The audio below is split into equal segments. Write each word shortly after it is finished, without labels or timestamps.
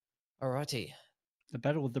Alrighty. The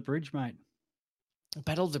Battle of the Bridge, mate.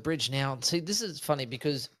 Battle of the Bridge now. See, this is funny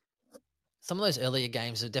because some of those earlier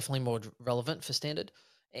games are definitely more relevant for Standard.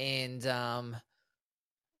 And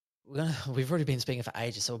we've already been speaking for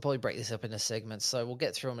ages, so we'll probably break this up into segments. So we'll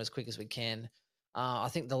get through them as quick as we can. I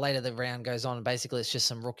think the later the round goes on, basically it's just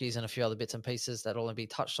some rookies and a few other bits and pieces that'll only be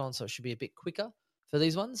touched on, so it should be a bit quicker for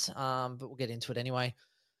these ones. But we'll get into it anyway.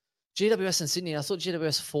 GWS and Sydney, I thought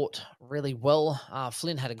GWS fought really well.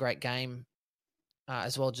 Flynn had a great game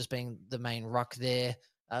as well, just being the main ruck there.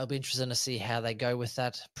 It'll be interesting to see how they go with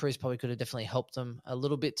that. Bruce probably could have definitely helped them a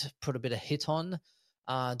little bit, put a bit of hit on,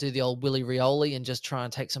 do the old Willie Rioli and just try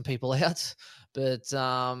and take some people out. But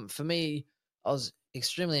for me, I was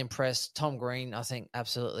extremely impressed. Tom Green, I think,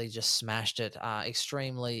 absolutely just smashed it.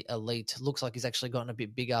 Extremely elite. Looks like he's actually gotten a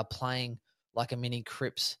bit bigger, playing like a mini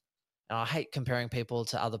Cripps. And I hate comparing people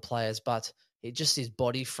to other players, but just his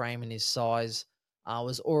body frame and his size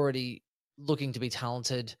was already looking to be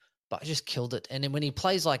talented, but just killed it. And then when he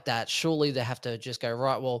plays like that, surely they have to just go,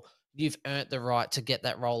 right, well, you've earned the right to get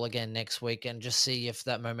that role again next week and just see if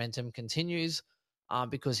that momentum continues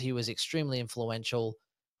because he was extremely influential.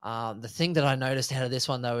 The thing that I noticed out of this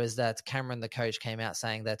one, though, is that Cameron, the coach, came out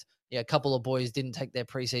saying that a couple of boys didn't take their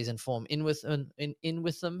preseason form in with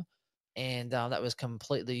them. And that was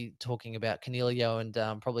completely talking about Canelio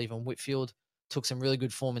and probably even Whitfield. Took some really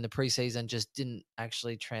good form in the preseason, just didn't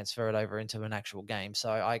actually transfer it over into an actual game. So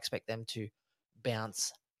I expect them to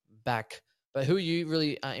bounce back. But who are you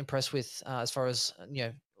really impressed with as far as,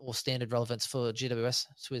 all standard relevance for GWS,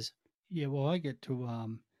 Swizz? Yeah, well, I get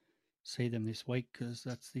to see them this week because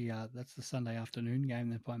that's the Sunday afternoon game.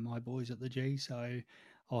 They're playing my boys at the G, so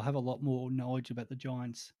I'll have a lot more knowledge about the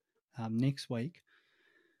Giants next week.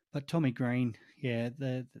 But Tommy Green, yeah,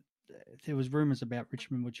 there was rumours about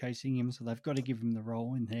Richmond were chasing him, so they've got to give him the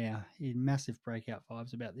role in there. In massive breakout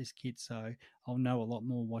vibes about this kid, so I'll know a lot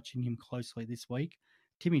more watching him closely this week.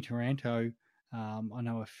 Timmy Taranto, I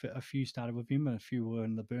know a few started with him and a few were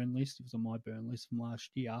on the burn list. It was on my burn list from last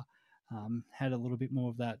year. Had a little bit more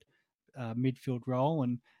of that midfield role,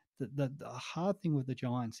 and the hard thing with the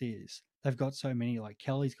Giants is they've got so many. Like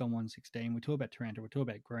Kelly's gone 116. We talk about Taranto. We talk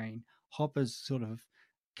about Green. Hopper's sort of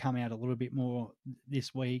come out a little bit more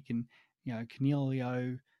this week, and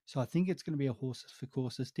Canelio. So I think it's going to be a horses for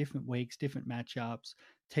courses, different weeks, different matchups.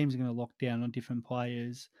 Teams are going to lock down on different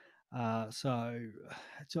players. So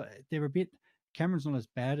they're a bit. Cameron's not as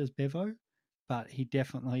bad as Bevo, but he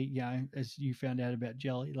definitely, as you found out about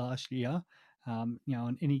Jelly last year,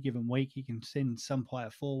 on any given week, he can send some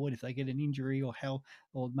player forward if they get an injury or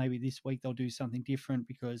maybe this week they'll do something different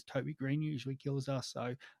because Toby Green usually kills us. So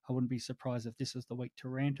I wouldn't be surprised if this is the week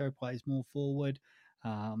Taranto plays more forward.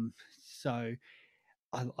 So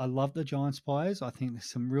I love the Giants players. I think there's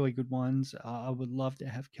some really good ones. I would love to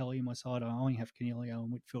have Kelly on my side. I only have Canelio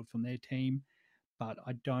and Whitfield from their team, but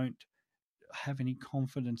I don't have any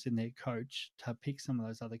confidence in their coach to pick some of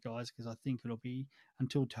those other guys because I think it'll be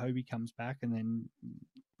until Toby comes back, and then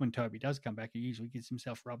when Toby does come back, he usually gets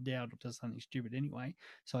himself rubbed out or does something stupid anyway.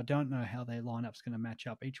 So I don't know how their lineup's going to match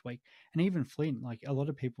up each week. And even Flint, like a lot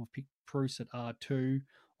of people have picked Bruce at R2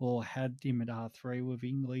 or had him at R3 with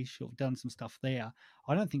English or done some stuff there.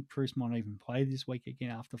 I don't think Bruce might even play this week again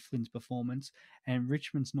after Flynn's performance. And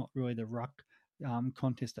Richmond's not really the ruck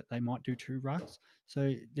contest that they might do two rucks.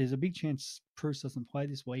 So there's a big chance Bruce doesn't play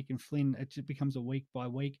this week, and Flynn, it just becomes a week by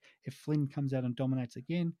week. If Flynn comes out and dominates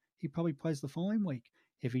again, he probably plays the following week.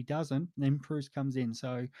 If he doesn't, then Bruce comes in.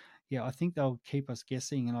 So, yeah, I think they'll keep us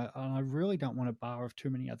guessing, and I really don't want a bar of too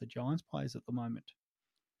many other Giants players at the moment.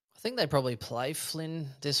 I think they probably play Flynn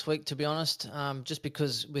this week, to be honest, just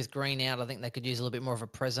because with Green out, I think they could use a little bit more of a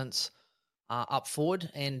presence up forward,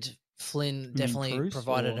 and Flynn You mean definitely Bruce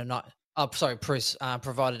provided or Bruce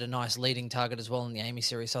provided a nice leading target as well in the Amy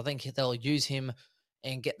series. So I think they'll use him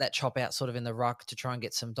and get that chop out sort of in the ruck to try and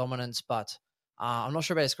get some dominance. But I'm not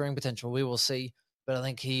sure about his scoring potential. We will see. But I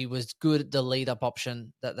think he was good at the lead up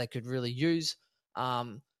option that they could really use.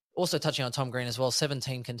 Also touching on Tom Green as well,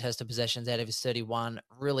 17 contested possessions out of his 31,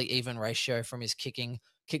 really even ratio from his kicking.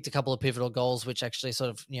 Kicked a couple of pivotal goals, which actually sort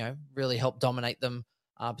of, really helped dominate them,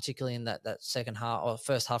 particularly in that second half or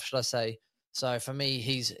first half, should I say. So for me,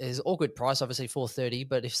 he's awkward price, obviously 430.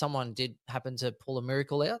 But if someone did happen to pull a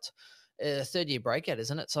miracle out, a third-year breakout,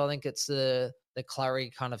 isn't it? So I think it's the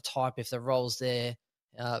Clary kind of type. If the role's there,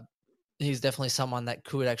 he's definitely someone that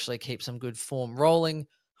could actually keep some good form rolling.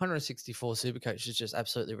 164 Supercoach is just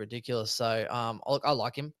absolutely ridiculous. So I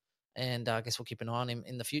like him, and I guess we'll keep an eye on him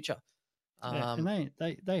in the future. and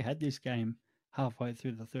they had this game halfway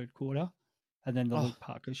through the third quarter, and then the Luke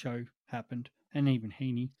Parker show happened, and even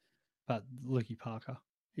Heaney, but Lukey Parker.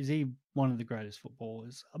 Is he one of the greatest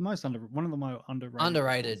footballers? One of the most underrated footballers.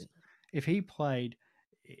 Underrated. If he played,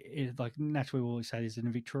 like naturally we always say this in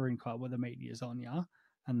a Victorian club where the media's on you,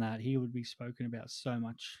 and that he would be spoken about so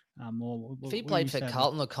much more. If he We played used for to have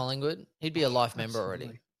Carlton or Collingwood, he'd be a life member already.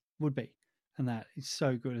 absolutely would be, and that is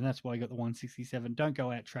so good, and that's why he got the 167. Don't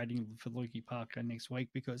go out trading for Lukey Parker next week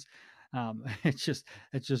because it's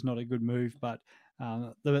just not a good move. But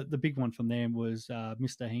the big one from them was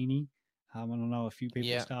Mr. Heaney. And I know a few people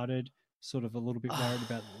Yeah. started sort of a little bit worried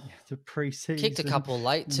about the preseason. Kicked a couple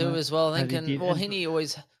late and too that, as well, I that think. he And did. well, Heaney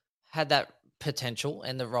always had that potential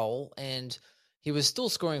and the role, and he was still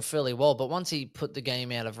scoring fairly well. But once he put the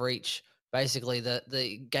game out of reach, basically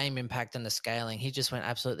the game impact and the scaling, he just went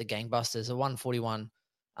absolutely gangbusters. A 141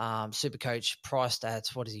 super coach priced at,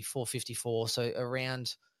 what is he, 454, so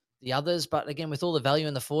around the others. But again, with all the value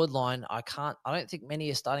in the forward line, I don't think many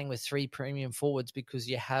are starting with 3 premium forwards because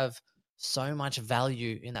you have so much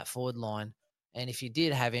value in that forward line. And if you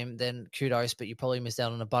did have him, then kudos, but you probably missed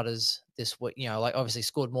out on a Butters this week. Like obviously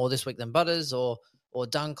scored more this week than Butters, or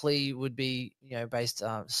Dunkley would be, based,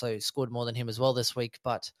 so scored more than him as well this week.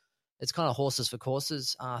 But it's kind of horses for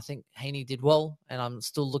courses. I think Heaney did well, and I'm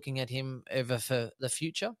still looking at him over for the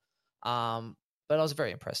future. But I was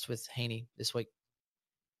very impressed with Heaney this week.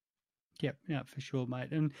 Yep, yeah, for sure, mate.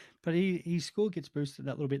 But his score gets boosted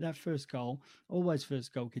that little bit. That first goal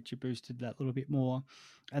gets you boosted that little bit more,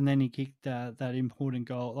 and then he kicked that important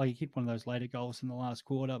goal. Like he kicked one of those later goals in the last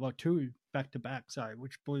quarter, like 2 back to back, so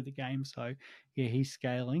which blew the game. So yeah, he's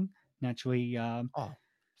scaling naturally.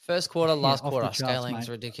 First quarter, last off the quarter, charts, scaling's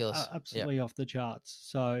mate. ridiculous. Absolutely off the charts.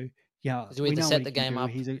 So yeah, Because we we had to know set what he the can game do.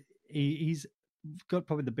 up. He's got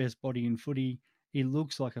probably the best body in footy. He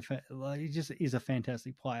looks like he just is a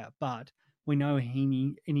fantastic player. But we know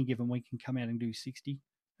Heaney any given week can come out and do 60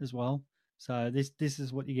 as well. So this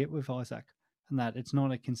is what you get with Isaac, and that it's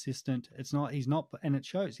not a consistent. He's not, and it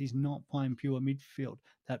shows he's not playing pure midfield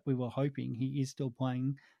that we were hoping. He is still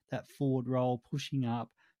playing that forward role, pushing up.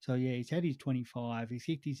 So yeah, he's had his 25. He's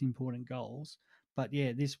kicked his important goals. But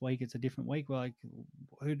yeah, this week it's a different week. Like,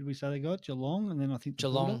 who did we say they got? Geelong, and then I think the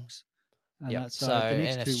Geelong. Bulldogs. And Yep. so So, the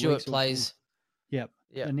next and if 2 Stewart weeks, plays, the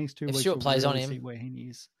next 2 if weeks Stewart we'll plays on really him, see where he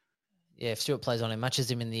is. Yeah, if Stewart plays on him, matches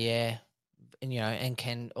him in the air, and and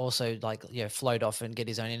can also float off and get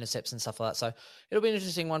his own intercepts and stuff like that. So it'll be an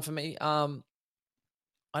interesting one for me. I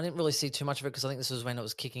didn't really see too much of it because I think this was when it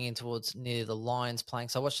was kicking in towards near the Lions playing.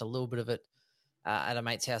 So I watched a little bit of it at a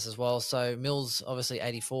mate's house as well. So Mills obviously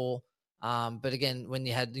 84. But again, when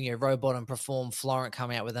you had Rowbottom perform, Florent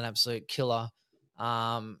come out with an absolute killer.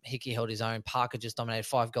 Hickey held his own. Parker just dominated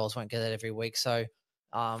 5 goals. Won't get that every week. So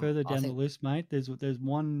further down the list, mate, there's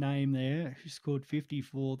one name there who scored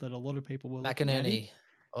 54 that a lot of people were looking at. McInerney.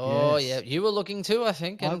 Oh yes. Yeah, you were looking too, I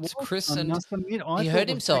think, and Chris, and must admit, he hurt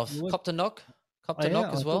himself. Copped a knock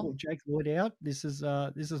as well. With Jake Lloyd out, this is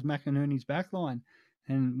McInerney's backline,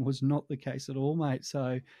 and was not the case at all, mate.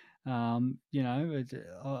 So, and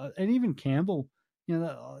even Campbell,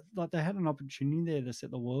 like they had an opportunity there to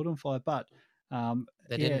set the world on fire, but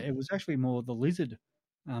it was actually more the Lizard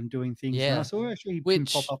doing things. Yeah, and I saw actually him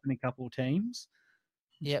pop up in a couple of teams.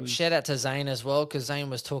 Yeah, shout out to Zane as well, because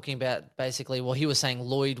Zane was talking about basically, he was saying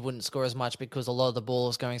Lloyd wouldn't score as much because a lot of the ball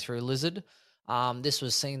was going through Lizard. This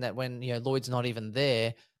was seen that when Lloyd's not even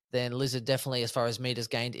there, then Lizard definitely, as far as meters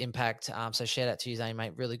gained, impact. So shout out to you, Zane,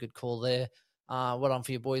 mate. Really good call there. Well on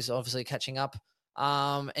for you boys, obviously catching up.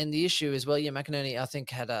 And the issue as well, McInerney, I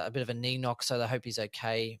think, had a bit of a knee knock, so I hope he's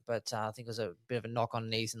okay. But I think it was a bit of a knock on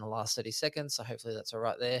knees in the last 30 seconds, so hopefully that's all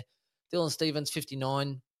right there. Dylan Stevens,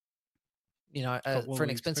 59. For an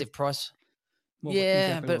expensive price. But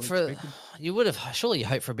you would have surely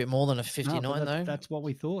hoped for a bit more than a 59, though. That's what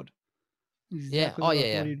we thought. Exactly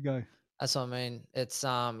I thought he'd go. That's what I mean. It's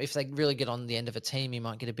if they really get on the end of a team, he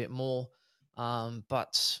might get a bit more.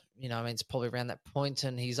 But it's probably around that point,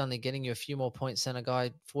 and he's only getting you a few more points than a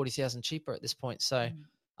guy 40,000 cheaper at this point. So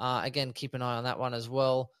again, keep an eye on that one as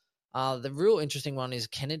well. The real interesting one is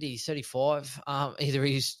Kennedy, 35. Either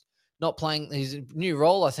he's not playing his new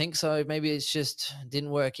role, I think, so maybe it's just didn't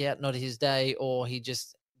work out, not his day, or he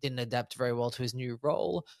just didn't adapt very well to his new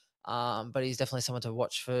role. But he's definitely someone to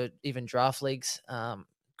watch for even draft leagues.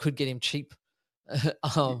 Could get him cheap,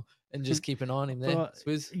 and just keep an eye on him there. But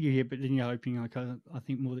then you're hoping, I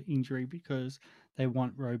think more the injury, because they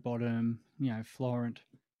want Rowbottom, Florent,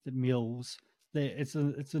 the Mills. It's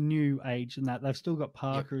a new age, and that they've still got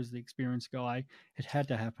Parker as the experienced guy. It had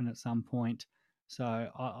to happen at some point. So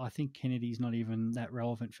I think Kennedy's not even that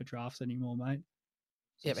relevant for drafts anymore, mate.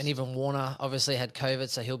 Yep, and even Warner obviously had COVID,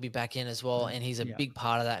 so he'll be back in as well, and he's a Yeah. big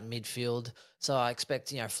part of that midfield. So I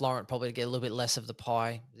expect, Florent probably to get a little bit less of the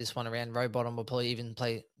pie this one around. Rowbottom will probably even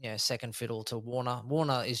play, second fiddle to Warner.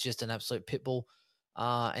 Warner is just an absolute pit bull,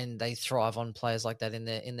 and they thrive on players like that in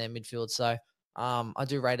their midfield. So I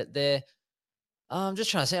do rate it there. I'm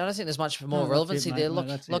just trying to say, I don't think there's much more No, that's it, relevancy mate. there. No, Look,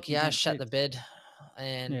 that's it. Lockie Ash shat the It's bed,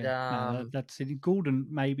 and yeah. No, that's it. Gordon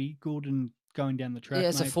going down the track, yeah,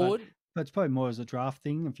 it's a mate. But forward. it's probably more as a draft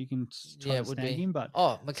thing if you can try Yeah, to it would snag be. him. But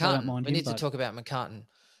Oh, so I don't McCartan. mind We him. need to But talk about McCartan.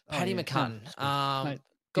 oh Paddy yeah, no, McCartan. it's good, mate. Did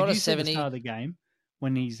Got a you see the start 70. of the game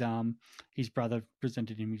when his brother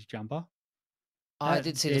presented him his jumper? I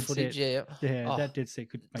did That see the dead footage. set, Yeah. yeah, Oh, that dead set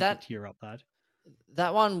could make you that tear up.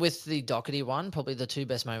 that one with the Doherty one, probably the two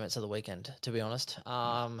best moments of the weekend, to be honest.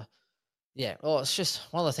 Yeah. Well, it's just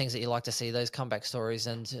one of the things that you like to see, those comeback stories,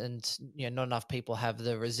 and not enough people have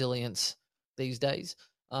the resilience these days.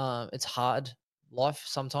 It's hard life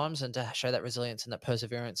sometimes, and to show that resilience and that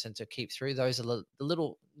perseverance and to keep through, those are the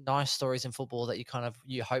little nice stories in football that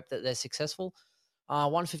you hope that they're successful.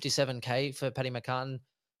 157K for Paddy McCartan.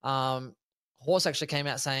 Horse actually came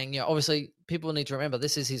out saying, obviously people need to remember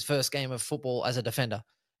this is his first game of football as a defender.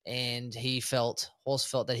 And Horse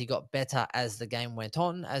felt that he got better as the game went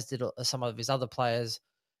on, as did some of his other players.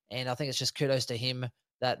 And I think it's just kudos to him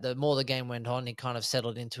that the more the game went on, he kind of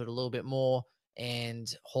settled into it a little bit more. And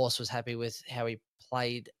Horse was happy with how he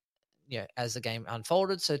played, as the game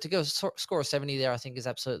unfolded. So to go score a 70 there, I think is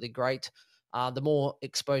absolutely great. The more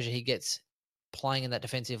exposure he gets playing in that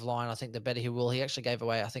defensive line, I think the better he will. He actually gave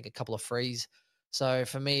away, I think, a couple of frees. So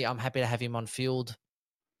for me, I'm happy to have him on field.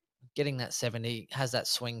 Getting that 70, has that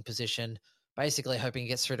swing position, basically hoping he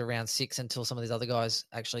gets through to round 6 until some of these other guys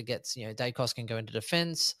actually gets, Dacos can go into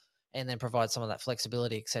defense and then provide some of that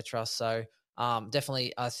flexibility, etc. So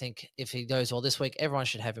definitely, I think if he goes well this week, everyone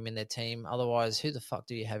should have him in their team. Otherwise, who the fuck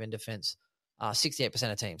do you have in defense?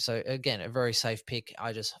 68% of teams. So again, a very safe pick.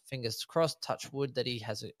 I just fingers crossed, touch wood, that he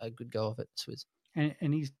has a good go of it, Swizz.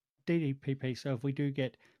 And he's DDPP. So if we do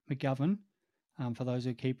get McGovern, for those who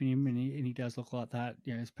are keeping him, and he does look like that,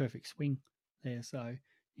 it's perfect swing there. So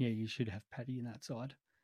yeah, you should have Paddy in that side.